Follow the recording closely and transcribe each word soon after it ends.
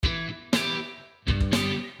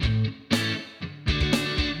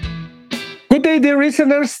Good day, dear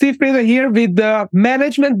listeners. Steve Prater here with the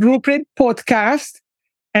Management Blueprint podcast.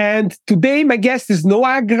 And today my guest is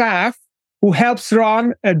Noah Graff, who helps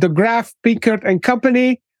run the Graff, Pinkert and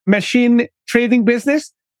Company machine trading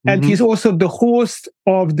business. And he's also the host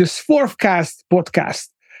of the Swarfcast podcast.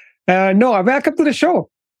 Noah, welcome to the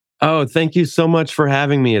show. Oh, thank you so much for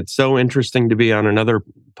having me. It's so interesting to be on another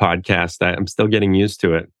podcast. I'm still getting used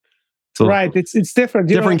to it. Right, it's different.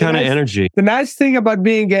 Different kind of energy. The nice thing about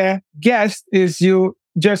being a guest is you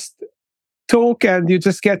just talk and you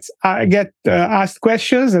just get asked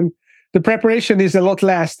questions, and the preparation is a lot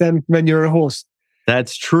less than when you're a host.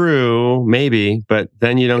 That's true, maybe, but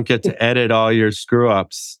then you don't get to edit all your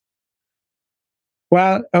screw-ups.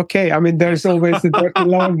 Well, okay. I mean, there's always the dirty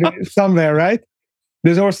laundry somewhere, right?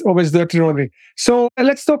 There's always dirty laundry. So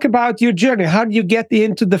let's talk about your journey. How do you get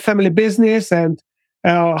into the family business, and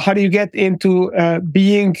how do you get into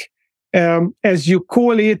being, as you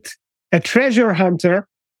call it, a treasure hunter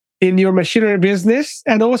in your machinery business?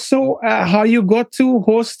 And also how you got to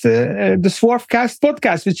host the Swarfcast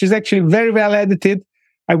podcast, which is actually very well edited.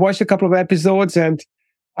 I watched a couple of episodes and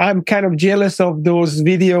I'm kind of jealous of those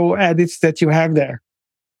video edits that you have there.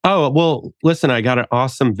 Oh, well, listen, I got an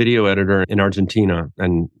awesome video editor in Argentina,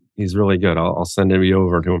 and he's really good. I'll send you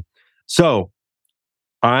over to him. So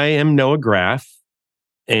I am Noah Graff,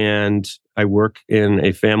 and I work in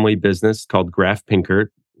a family business called Graff Pinkert.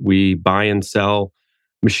 We buy and sell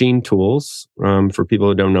machine tools. For people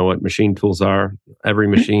who don't know what machine tools are, every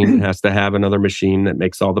machine has to have another machine that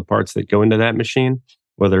makes all the parts that go into that machine,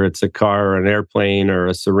 whether it's a car or an airplane or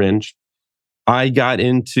a syringe. I got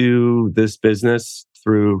into this business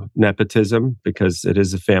through nepotism because it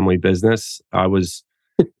is a family business. I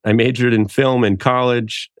majored in film in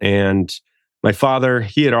college, and my father,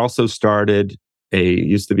 he had also started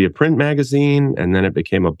used to be a print magazine, and then it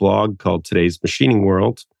became a blog called Today's Machining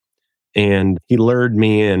World. And he lured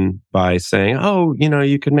me in by saying, oh,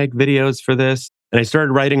 you can make videos for this. And I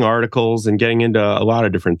started writing articles and getting into a lot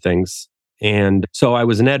of different things. And so I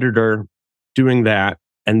was an editor doing that.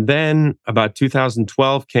 And then about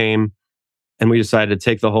 2012 came, and we decided to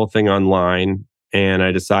take the whole thing online. And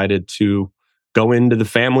I decided to go into the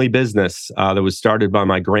family business that was started by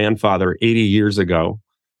my grandfather 80 years ago.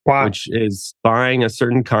 Wow. Which is buying a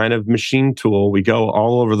certain kind of machine tool. We go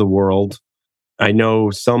all over the world. I know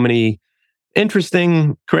so many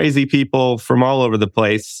interesting, crazy people from all over the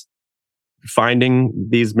place finding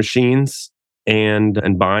these machines and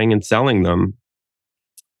buying and selling them.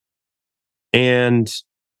 And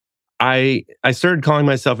I started calling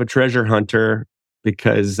myself a treasure hunter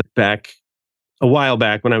because a while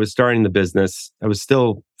back when I was starting the business, I was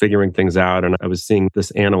still figuring things out, and I was seeing this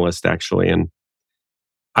analyst actually, and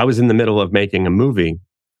I was in the middle of making a movie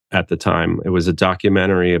at the time. It was a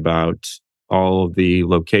documentary about all of the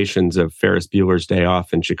locations of Ferris Bueller's Day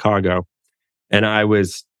Off in Chicago. And I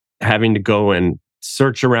was having to go and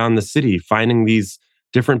search around the city, finding these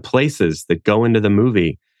different places that go into the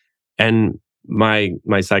movie. And my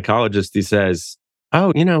psychologist, he says,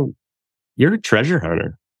 oh, you're a treasure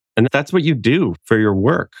hunter. And that's what you do for your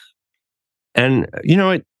work. And,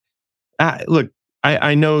 look,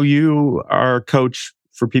 I know you are a coach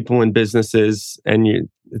for people in businesses, and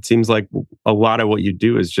it seems like a lot of what you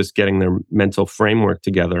do is just getting their mental framework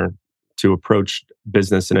together to approach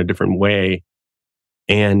business in a different way.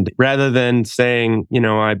 And rather than saying,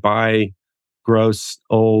 I buy gross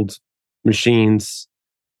old machines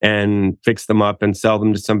and fix them up and sell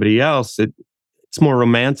them to somebody else, it's more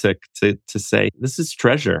romantic to say, this is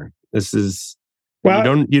treasure. This is,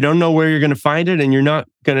 you don't know where you're going to find it, and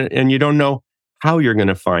you don't know how you're going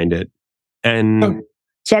to find it. And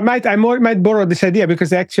so I might borrow this idea,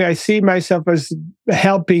 because actually I see myself as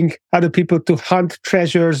helping other people to hunt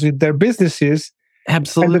treasures with their businesses.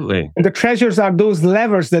 Absolutely. And the treasures are those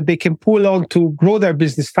levers that they can pull on to grow their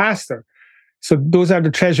business faster. So those are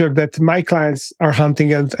the treasure that my clients are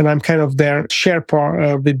hunting, and I'm kind of their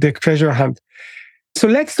Sherpa with the treasure hunt. So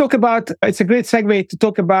let's talk about, it's a great segue to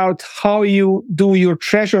talk about how you do your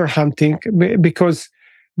treasure hunting, because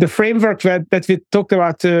the framework that we talked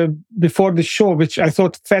about before the show, which I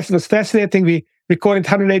thought was fascinating. We recorded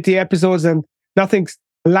 180 episodes and nothing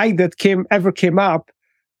like that ever came up.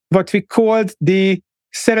 What we called the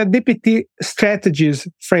Serendipity strategies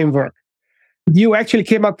framework. You actually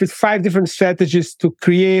came up with 5 different strategies to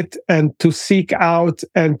create and to seek out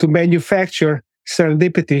and to manufacture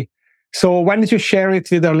serendipity. So why don't you share it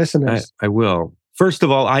with our listeners? I will. First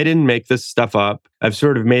of all, I didn't make this stuff up. I've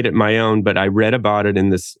sort of made it my own, but I read about it in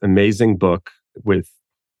this amazing book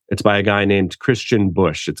it's by a guy named Christian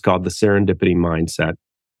Bush. It's called The Serendipity Mindset.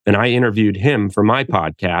 And I interviewed him for my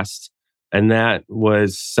podcast. And that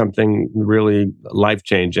was something really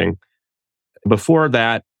life-changing. Before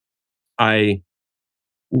that, I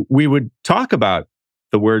we would talk about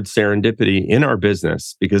the word serendipity in our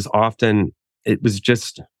business because often it was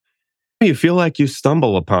just you feel like you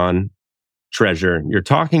stumble upon treasure. You're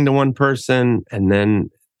talking to one person and then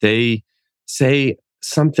they say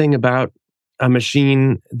something about a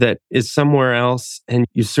machine that is somewhere else and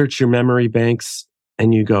you search your memory banks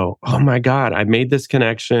and you go, "Oh my god, I made this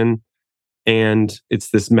connection." And it's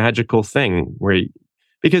this magical thing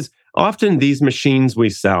because often these machines we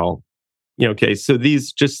sell, okay, so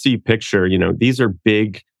these just see picture, these are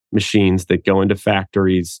big machines that go into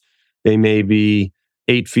factories. They may be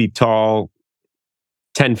 8 feet tall,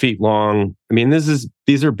 10 feet long. I mean,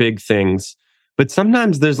 these are big things, but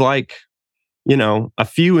sometimes there's like, a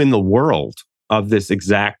few in the world of this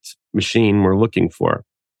exact machine we're looking for.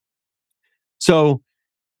 So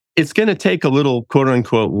it's going to take a little quote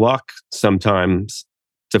unquote luck sometimes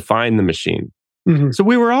to find the machine. Mhm. So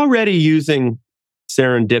we were already using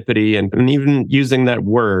serendipity and even using that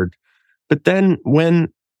word. But then when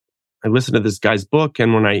I listened to this guy's book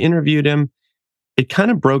and when I interviewed him, it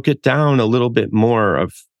kind of broke it down a little bit more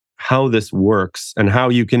of how this works and how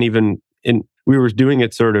you can we were doing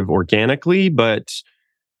it sort of organically, but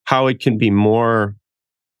how it can be more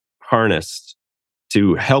harnessed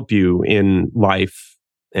to help you in life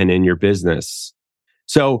and in your business.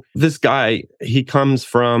 So this guy, he comes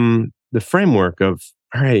from the framework of,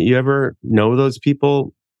 all right, you ever know those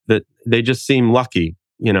people that they just seem lucky,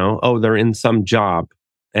 oh, they're in some job.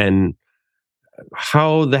 And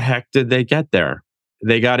how the heck did they get there?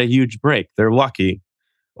 They got a huge break. They're lucky.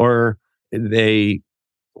 Or they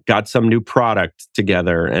got some new product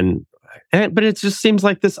together. But it just seems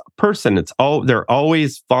like this person, they're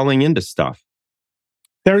always falling into stuff.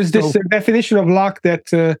 There is this So definition of luck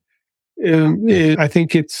that I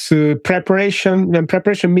think it's preparation. When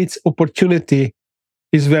preparation meets opportunity,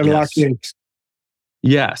 is where luck yes. is.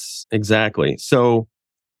 Yes, exactly. So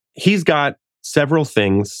he's got several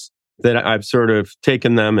things that I've sort of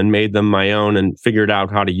taken them and made them my own and figured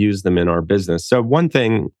out how to use them in our business. So one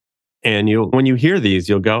thing, and when you hear these,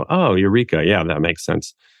 you'll go, "Oh, eureka. Yeah, that makes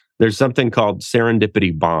sense." There's something called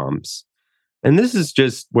serendipity bombs. And this is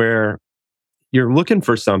just where you're looking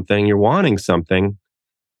for something, you're wanting something,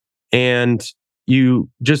 and you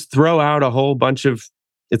just throw out a whole bunch of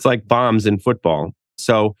it's like bombs in football.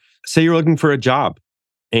 So say you're looking for a job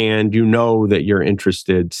and you know that you're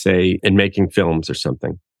interested, say, in making films or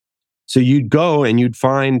something. So you'd go and you'd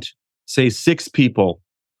find, say, 6 people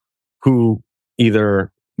who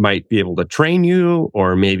either might be able to train you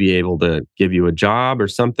or maybe able to give you a job or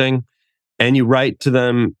something. And you write to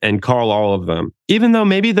them and call all of them, even though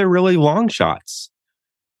maybe they're really long shots.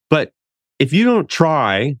 But if you don't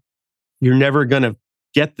try, you're never going to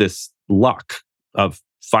get this luck of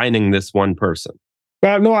finding this one person.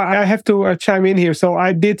 Well, no, I have to chime in here. So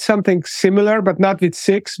I did something similar, but not with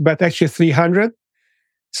 6, but actually 300.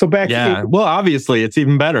 So Yeah. Well, obviously, it's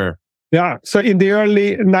even better. Yeah. So in the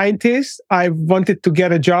early 90s, I wanted to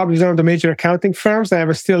get a job with one of the major accounting firms. I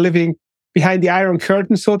was still living behind the Iron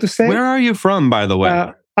Curtain, so to say. Where are you from, by the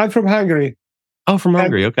way? I'm from Hungary. Oh, from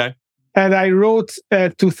Hungary. Okay. And I wrote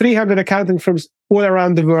to 300 accounting firms all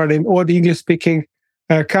around the world in all the English-speaking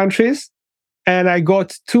countries. And I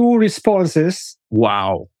got 2 responses.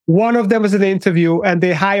 Wow. One of them was an interview, and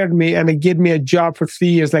they hired me and they gave me a job for 3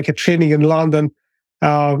 years, like a training in London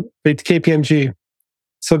with KPMG.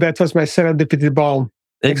 So that was my serendipity bomb.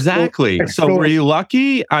 Exactly. So were you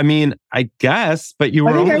lucky? I mean, I guess, but you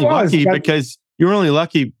were only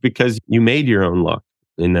lucky because you made your own luck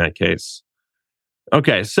in that case.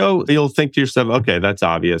 Okay, so you'll think to yourself, okay, that's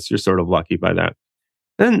obvious. You're sort of lucky by that.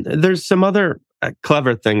 Then there's some other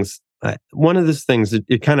clever things. One of these things,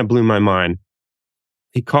 it kind of blew my mind.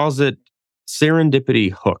 He calls it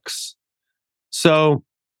serendipity hooks. So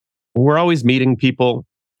we're always meeting people.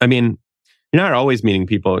 I mean, you're not always meeting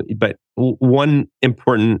people, but one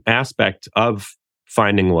important aspect of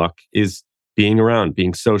finding luck is being around,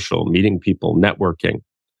 being social, meeting people, networking.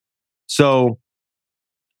 So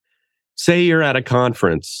say you're at a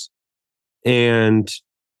conference and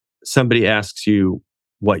somebody asks you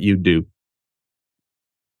what you do.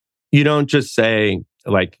 You don't just say,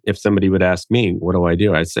 like, if somebody would ask me, what do I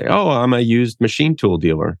do? I'd say, oh, I'm a used machine tool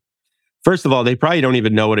dealer. First of all, they probably don't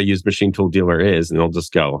even know what a used machine tool dealer is, and they'll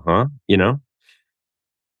just go, huh?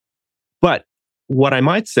 But what I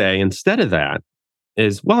might say instead of that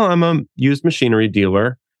is, well, I'm a used machinery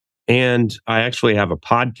dealer, and I actually have a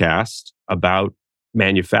podcast about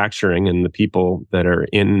manufacturing and the people that are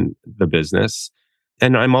in the business.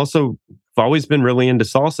 And I've always been really into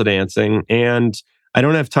salsa dancing, and I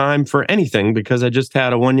don't have time for anything because I just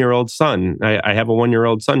had a 1-year-old son. I have a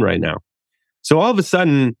 1-year-old son right now. So all of a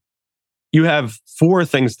sudden, you have 4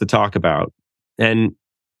 things to talk about. And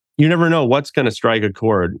you never know what's going to strike a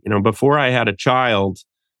chord. Before I had a child,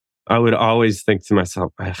 I would always think to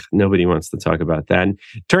myself, nobody wants to talk about that. And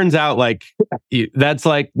it turns out that's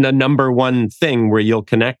like the number one thing where you'll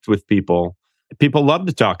connect with people. People love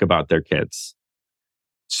to talk about their kids.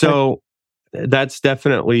 So that's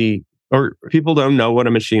definitely, or people don't know what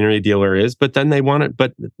a machinery dealer is, but then they want it,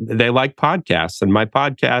 but they like podcasts. And my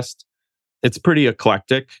podcast, it's pretty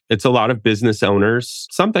eclectic. It's a lot of business owners,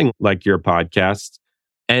 something like your podcast.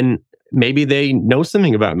 And maybe they know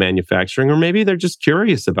something about manufacturing, or maybe they're just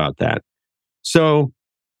curious about that. So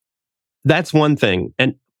that's one thing.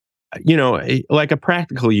 And, like a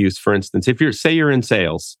practical use, for instance, if you're in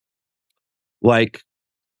sales, like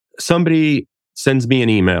somebody sends me an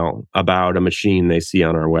email about a machine they see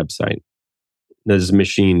on our website. There's a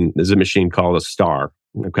machine called a Star.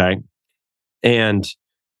 Okay. And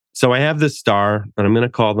so I have this Star and I'm going to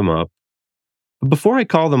call them up. But before I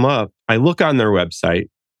call them up, I look on their website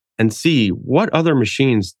and see what other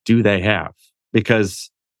machines do they have,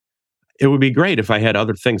 because it would be great if I had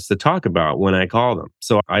other things to talk about when I call them.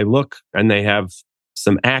 So I look and they have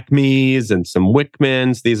some Acmes and some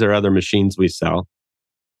Wickmans. These are other machines we sell.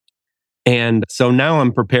 And so now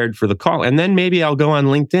I'm prepared for the call. And then maybe I'll go on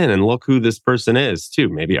LinkedIn and look who this person is too.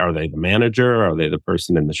 Maybe are they the manager? Are they the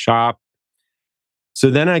person in the shop?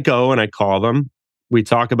 So then I go and I call them. We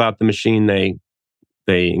talk about the machine they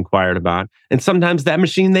inquired about. And sometimes that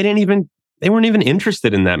machine, they weren't even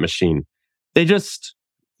interested in that machine. They just,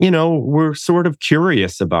 were sort of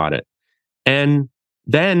curious about it. And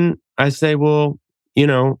then I say, well,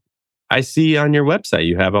 I see on your website,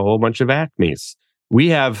 you have a whole bunch of Acmes. We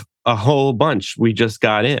have a whole bunch we just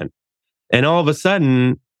got in. And all of a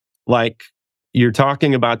sudden, like, you're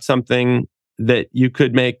talking about something that you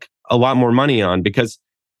could make a lot more money on, because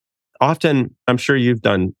often, I'm sure you've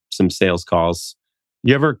done some sales calls.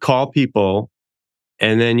 You ever call people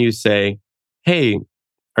and then you say, hey,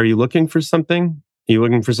 are you looking for something? Are you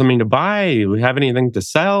looking for something to buy? Do you have anything to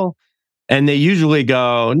sell? And they usually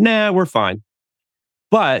go, nah, we're fine.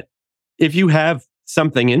 But if you have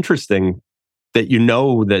something interesting that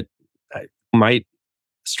that might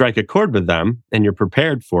strike a chord with them and you're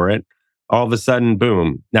prepared for it, all of a sudden,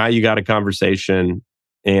 boom, now you got a conversation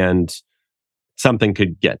and something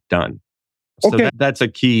could get done. So that's a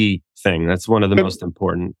key thing. That's one of the most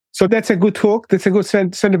important. So that's a good hook. That's a good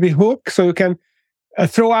Serendipity hook. So you can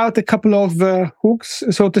throw out a couple of hooks,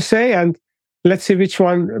 so to say, and let's see which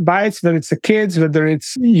one bites, whether it's the kids, whether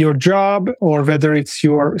it's your job, or whether it's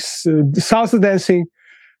your salsa dancing.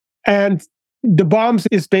 And the bombs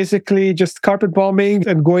is basically just carpet bombing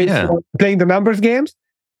and playing the numbers games.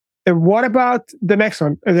 And what about the next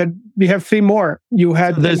one? And then we have 3 more.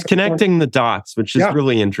 There's connecting the dots, which is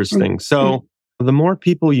really interesting. So the more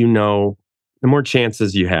people you know, the more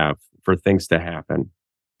chances you have for things to happen.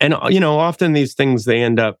 And, often these things, they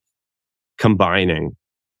end up combining.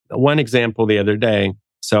 One example the other day,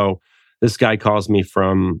 so this guy calls me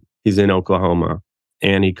he's in Oklahoma,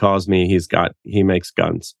 and he calls me, he makes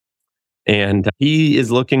guns. And he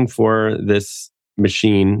is looking for this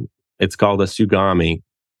machine. It's called a Tsugami.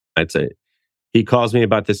 He calls me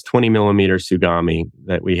about this 20 millimeter Tsugami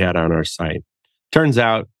that we had on our site. Turns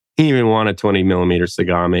out he didn't even want a 20 millimeter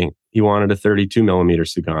Tsugami. He wanted a 32 millimeter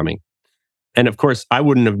Tsugami. And of course, I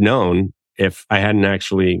wouldn't have known if I hadn't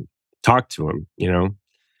actually talked to him,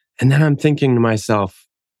 And then I'm thinking to myself,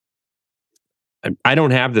 I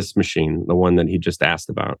don't have this machine, the one that he just asked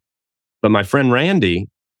about. But my friend Randy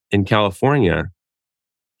in California,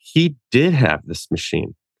 he did have this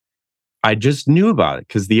machine. I just knew about it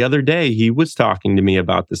because the other day he was talking to me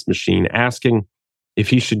about this machine, asking if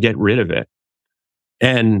he should get rid of it.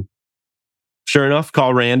 And sure enough,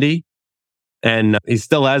 call Randy, and he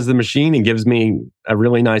still has the machine. He gives me a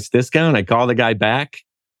really nice discount. I call the guy back.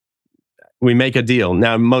 We make a deal.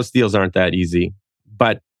 Now, most deals aren't that easy,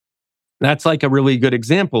 but that's like a really good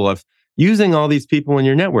example of using all these people in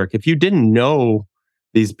your network. If you didn't know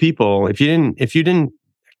these people, if you didn't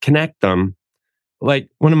connect them, like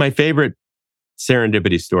one of my favorite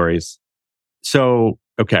serendipity stories. So,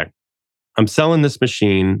 okay, I'm selling this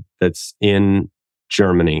machine that's in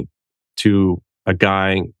Germany to a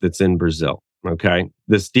guy that's in Brazil. Okay,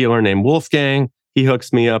 this dealer named Wolfgang, he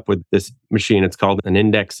hooks me up with this machine. It's called an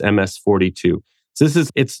Index MS42. So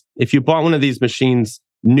if you bought one of these machines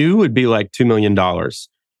new, it'd be like $2 million. But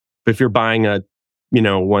if you're buying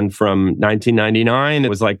one from 1999, it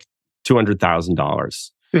was like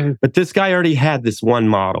 $200,000. Mm-hmm. But this guy already had this one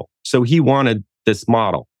model. So he wanted this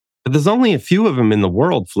model. but there's only a few of them in the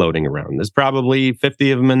world floating around. There's probably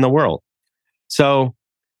 50 of them in the world. So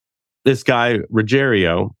this guy,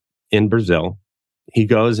 Rogério in Brazil, he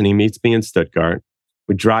goes and he meets me in Stuttgart.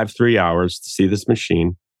 We drive 3 hours to see this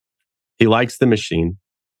machine. He likes the machine.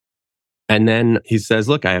 And then he says,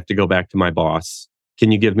 look, I have to go back to my boss.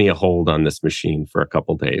 Can you give me a hold on this machine for a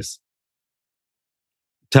couple days?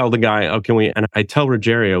 Tell the guy, oh, can we? And I tell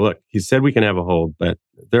Rogério, look, he said we can have a hold, but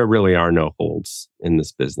there really are no holds in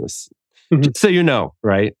this business. Just so you know,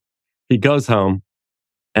 right? He goes home.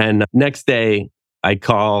 And next day, I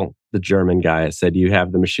call the German guy. I said, you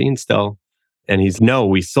have the machine still? And he's, no,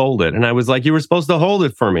 we sold it. And I was like, you were supposed to hold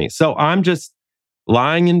it for me. So I'm just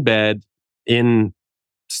lying in bed in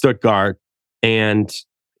Stuttgart. And,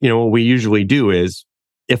 what we usually do is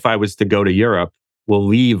if I was to go to Europe, we'll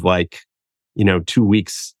leave 2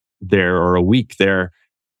 weeks there or a week there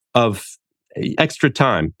of extra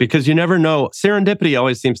time because you never know. Serendipity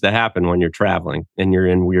always seems to happen when you're traveling and you're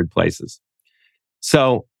in weird places.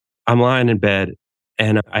 So I'm lying in bed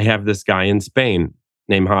and I have this guy in Spain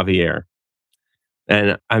named Javier.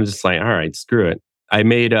 And I'm just like, all right, screw it. I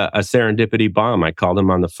made a serendipity bomb. I called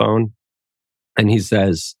him on the phone and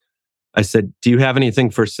I said, do you have anything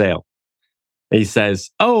for sale? And he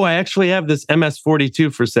says, oh, I actually have this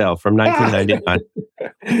MS-42 for sale from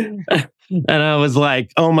 1999. And I was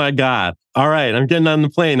like, oh my God. All right, I'm getting on the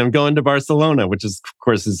plane. I'm going to Barcelona, which is, of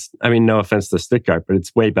course, no offense to Stuttgart, but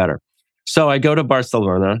it's way better. So I go to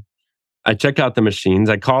Barcelona. I check out the machines.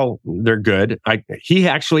 I call, they're good. He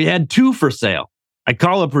actually had 2 for sale. I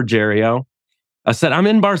call up Rogério. I said, I'm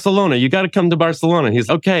in Barcelona. You got to come to Barcelona. He's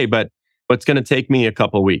okay, but it's going to take me a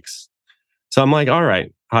couple weeks. So I'm like, all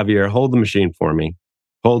right, Javier, hold the machine for me.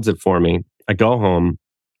 Holds it for me. I go home.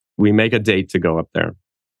 We make a date to go up there.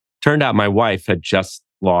 Turned out my wife had just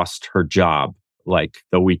lost her job like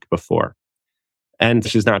the week before. And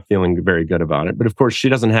she's not feeling very good about it. But of course, she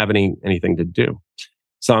doesn't have anything to do.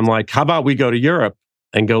 So I'm like, how about we go to Europe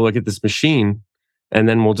and go look at this machine? And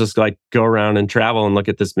then we'll just go around and travel and look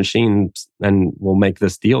at this machine and we'll make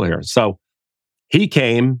this deal here. So he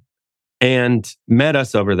came and met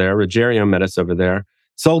us over there. Rogério met us over there,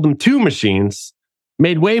 sold him 2 machines,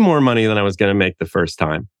 made way more money than I was going to make the first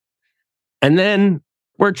time. And then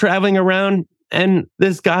we're traveling around and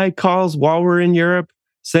this guy calls while we're in Europe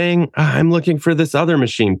saying, I'm looking for this other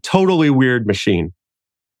machine, totally weird machine.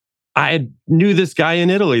 I knew this guy in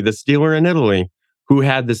Italy, this dealer in Italy, who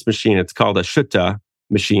had this machine. It's called a Schutte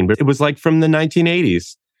machine, but it was from the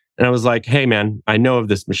 1980s. And I was like, hey man, I know of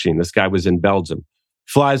this machine. This guy was in Belgium.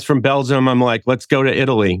 Flies from Belgium. I'm like, let's go to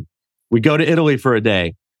Italy. We go to Italy for a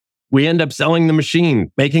day. We end up selling the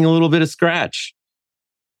machine, making a little bit of scratch.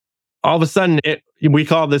 All of a sudden, we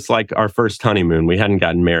call this our first honeymoon. We hadn't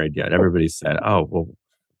gotten married yet. Everybody said, oh, well,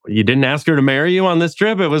 you didn't ask her to marry you on this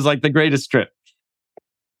trip? It was the greatest trip.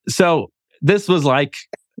 So this was I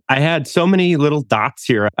had so many little dots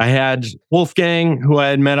here. I had Wolfgang, who I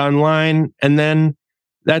had met online, and then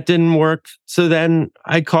that didn't work. So then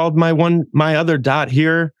I called my other dot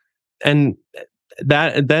here, and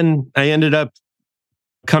then I ended up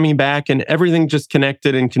coming back, and everything just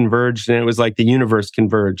connected and converged, and it was like the universe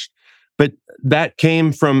converged. But that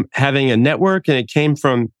came from having a network, and it came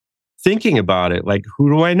from thinking about it. Who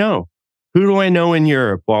do I know? Who do I know in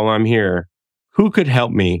Europe while I'm here? Who could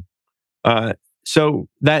help me? So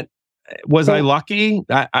that was I lucky?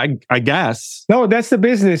 I guess. No, that's the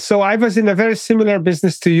business. So I was in a very similar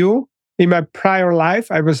business to you in my prior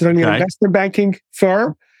life. I was running an investment banking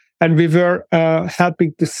firm, and we were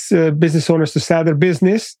helping this business owners to sell their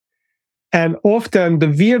business. And often the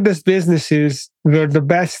weirdest businesses were the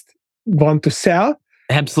best one to sell.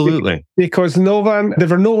 Absolutely. Because there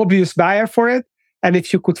were no obvious buyer for it. And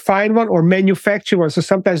if you could find one or manufacture one, so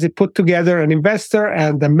sometimes they put together an investor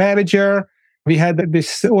and a manager. We had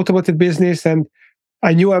this automotive business, and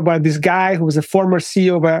I knew about this guy who was a former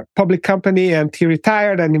CEO of a public company, and he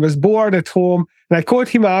retired and he was bored at home. And I called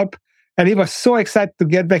him up, and he was so excited to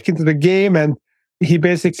get back into the game. And he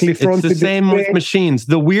basically fronted. It's the same with machines.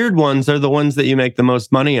 The weird ones are the ones that you make the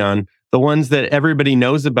most money on, the ones that everybody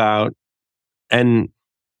knows about. And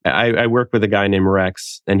I work with a guy named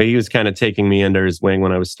Rex, and he was kind of taking me under his wing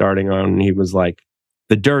when I was starting on. And he was like,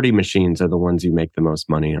 the dirty machines are the ones you make the most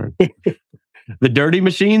money on. The dirty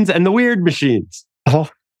machines and the weird machines. Oh,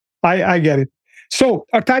 I get it. So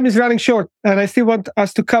our time is running short, and I still want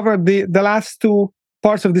us to cover the last 2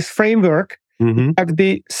 parts of this framework. Mm-hmm. Have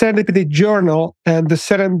the Serendipity Journal and the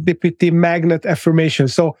Serendipity Magnet Affirmation.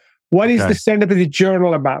 So what is the Serendipity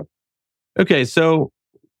Journal about? Okay, so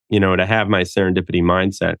to have my serendipity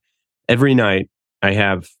mindset, every night I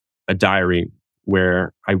have a diary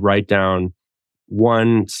where I write down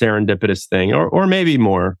one serendipitous thing, or maybe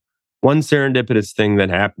more, one serendipitous thing that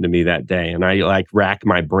happened to me that day. And I like rack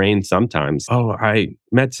my brain sometimes. Oh, I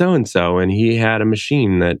met so and so and he had a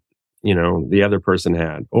machine that, the other person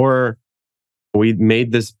had. Or we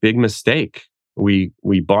made this big mistake. We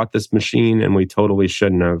bought this machine and we totally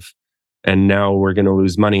shouldn't have. And now we're going to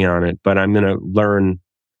lose money on it, but I'm going to learn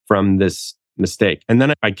from this mistake. And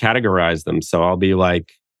then I categorize them. So I'll be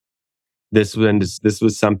like, this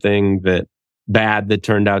was something that bad that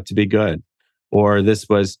turned out to be good. Or this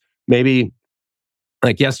was maybe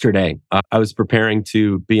like yesterday, I was preparing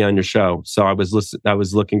to be on your show. So I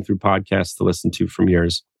was looking through podcasts to listen to from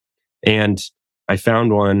yours. And I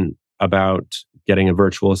found one about getting a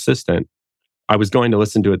virtual assistant. I was going to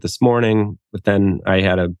listen to it this morning, but then I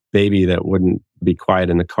had a baby that wouldn't be quiet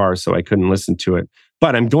in the car, so I couldn't listen to it.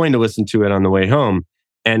 But I'm going to listen to it on the way home.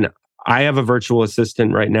 And I have a virtual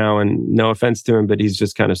assistant right now, and no offense to him, but he's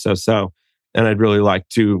just kind of so-so. And I'd really like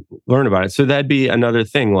to learn about it. So that'd be another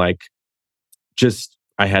thing, like just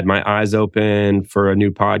I had my eyes open for a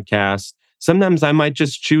new podcast. Sometimes I might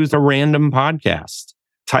just choose a random podcast,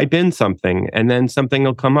 type in something, and then something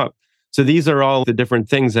will come up. So these are all the different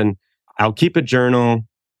things. And I'll keep a journal.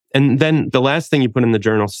 And then the last thing you put in the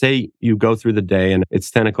journal, say you go through the day and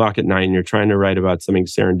it's 10 o'clock at night and you're trying to write about something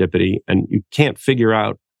serendipity and you can't figure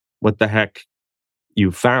out what the heck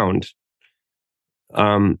you found.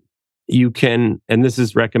 You can, and this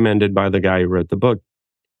is recommended by the guy who wrote the book,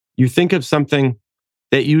 you think of something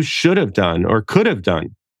that you should have done or could have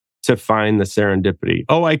done to find the serendipity.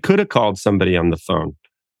 Oh, I could have called somebody on the phone.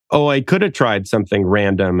 Oh, I could have tried something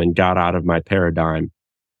random and got out of my paradigm.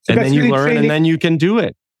 So and then you learn and then you can do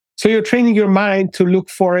it. So you're training your mind to look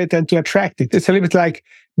for it and to attract it. It's a little bit like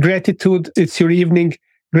gratitude. It's your evening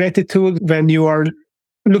gratitude when you are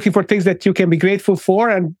looking for things that you can be grateful for.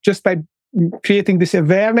 And just by creating this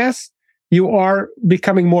awareness, you are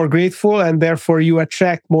becoming more grateful and therefore you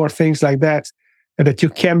attract more things like that that you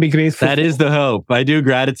can be grateful That for. is the hope. I do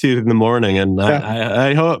gratitude in the morning and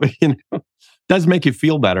I hope, it does make you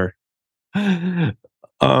feel better.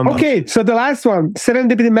 Okay, so the last one,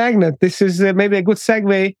 Serendipity Magnet. This is maybe a good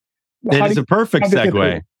segue. It is a perfect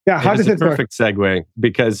segue. Yeah, how does it work? Perfect segue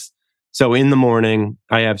because so in the morning,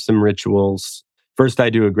 I have some rituals. First, I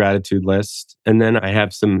do a gratitude list, and then I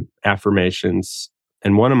have some affirmations.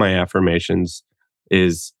 And one of my affirmations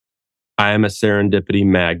is, I am a serendipity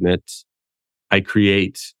magnet. I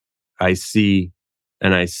create, I see,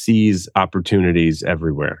 and I seize opportunities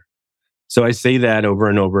everywhere. So I say that over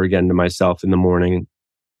and over again to myself in the morning.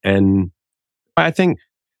 And I think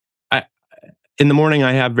in the morning,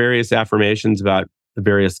 I have various affirmations about the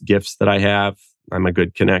various gifts that I have. I'm a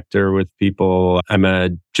good connector with people. I'm a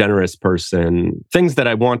generous person, things that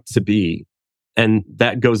I want to be. And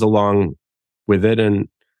that goes along with it. And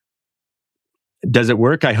does it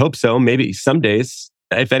work? I hope so. Maybe some days.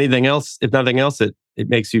 If nothing else, it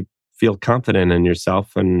makes you feel confident in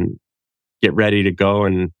yourself and get ready to go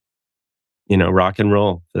and, rock and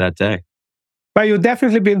roll for that day. But you've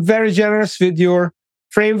definitely been very generous with your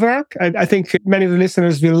framework. I think many of the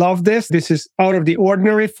listeners will love this. This is out of the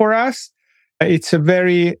ordinary for us. It's a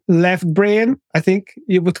very left brain, I think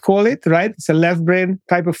you would call it, right? It's a left brain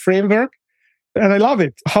type of framework. And I love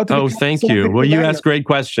it. Thank you. Well, you ask great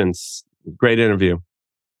questions. Great interview.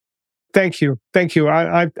 Thank you.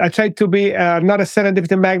 I try to be not a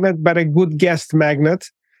serendipity magnet, but a good guest magnet.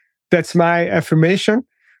 That's my affirmation.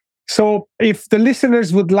 So if the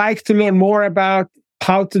listeners would like to learn more about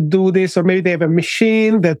how to do this, or maybe they have a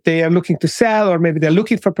machine that they are looking to sell, or maybe they're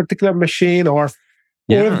looking for a particular machine or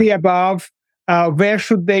all of the above, where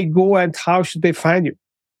should they go and how should they find you?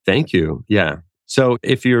 Thank you. Yeah. So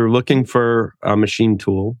if you're looking for a machine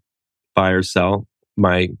tool, buy or sell,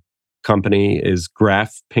 my company is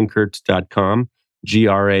graffpinkert.com,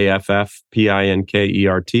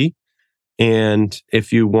 GRAFFPINKERT. And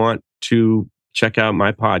if you want to check out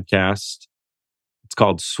my podcast, it's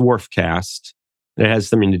called Swarfcast. It has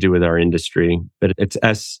something to do with our industry, but it's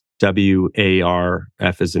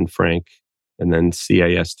SWARF as in Frank, and then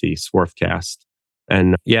CAST, Swarfcast.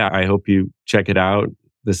 And I hope you check it out.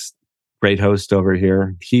 This great host over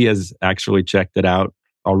here, he has actually checked it out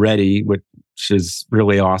already, which is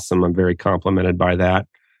really awesome. I'm very complimented by that.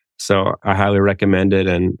 So I highly recommend it,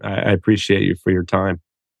 and I appreciate you for your time.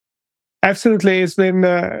 Absolutely. It's been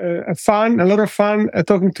a lot of fun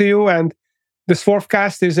talking to you. And the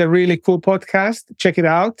Swarfcast is a really cool podcast. Check it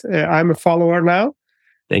out. I'm a follower now.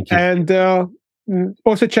 Thank you. And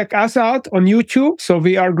also check us out on YouTube. So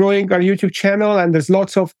we are growing our YouTube channel and there's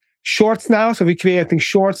lots of shorts now. So we're creating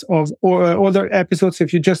shorts of other episodes.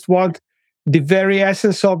 If you just want the very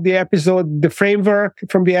essence of the episode, the framework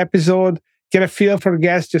from the episode, get a feel for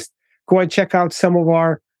gas, just go and check out some of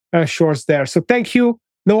our shorts there. So thank you,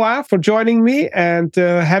 Noah, for joining me, and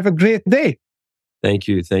have a great day. Thank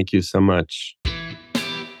you. Thank you so much.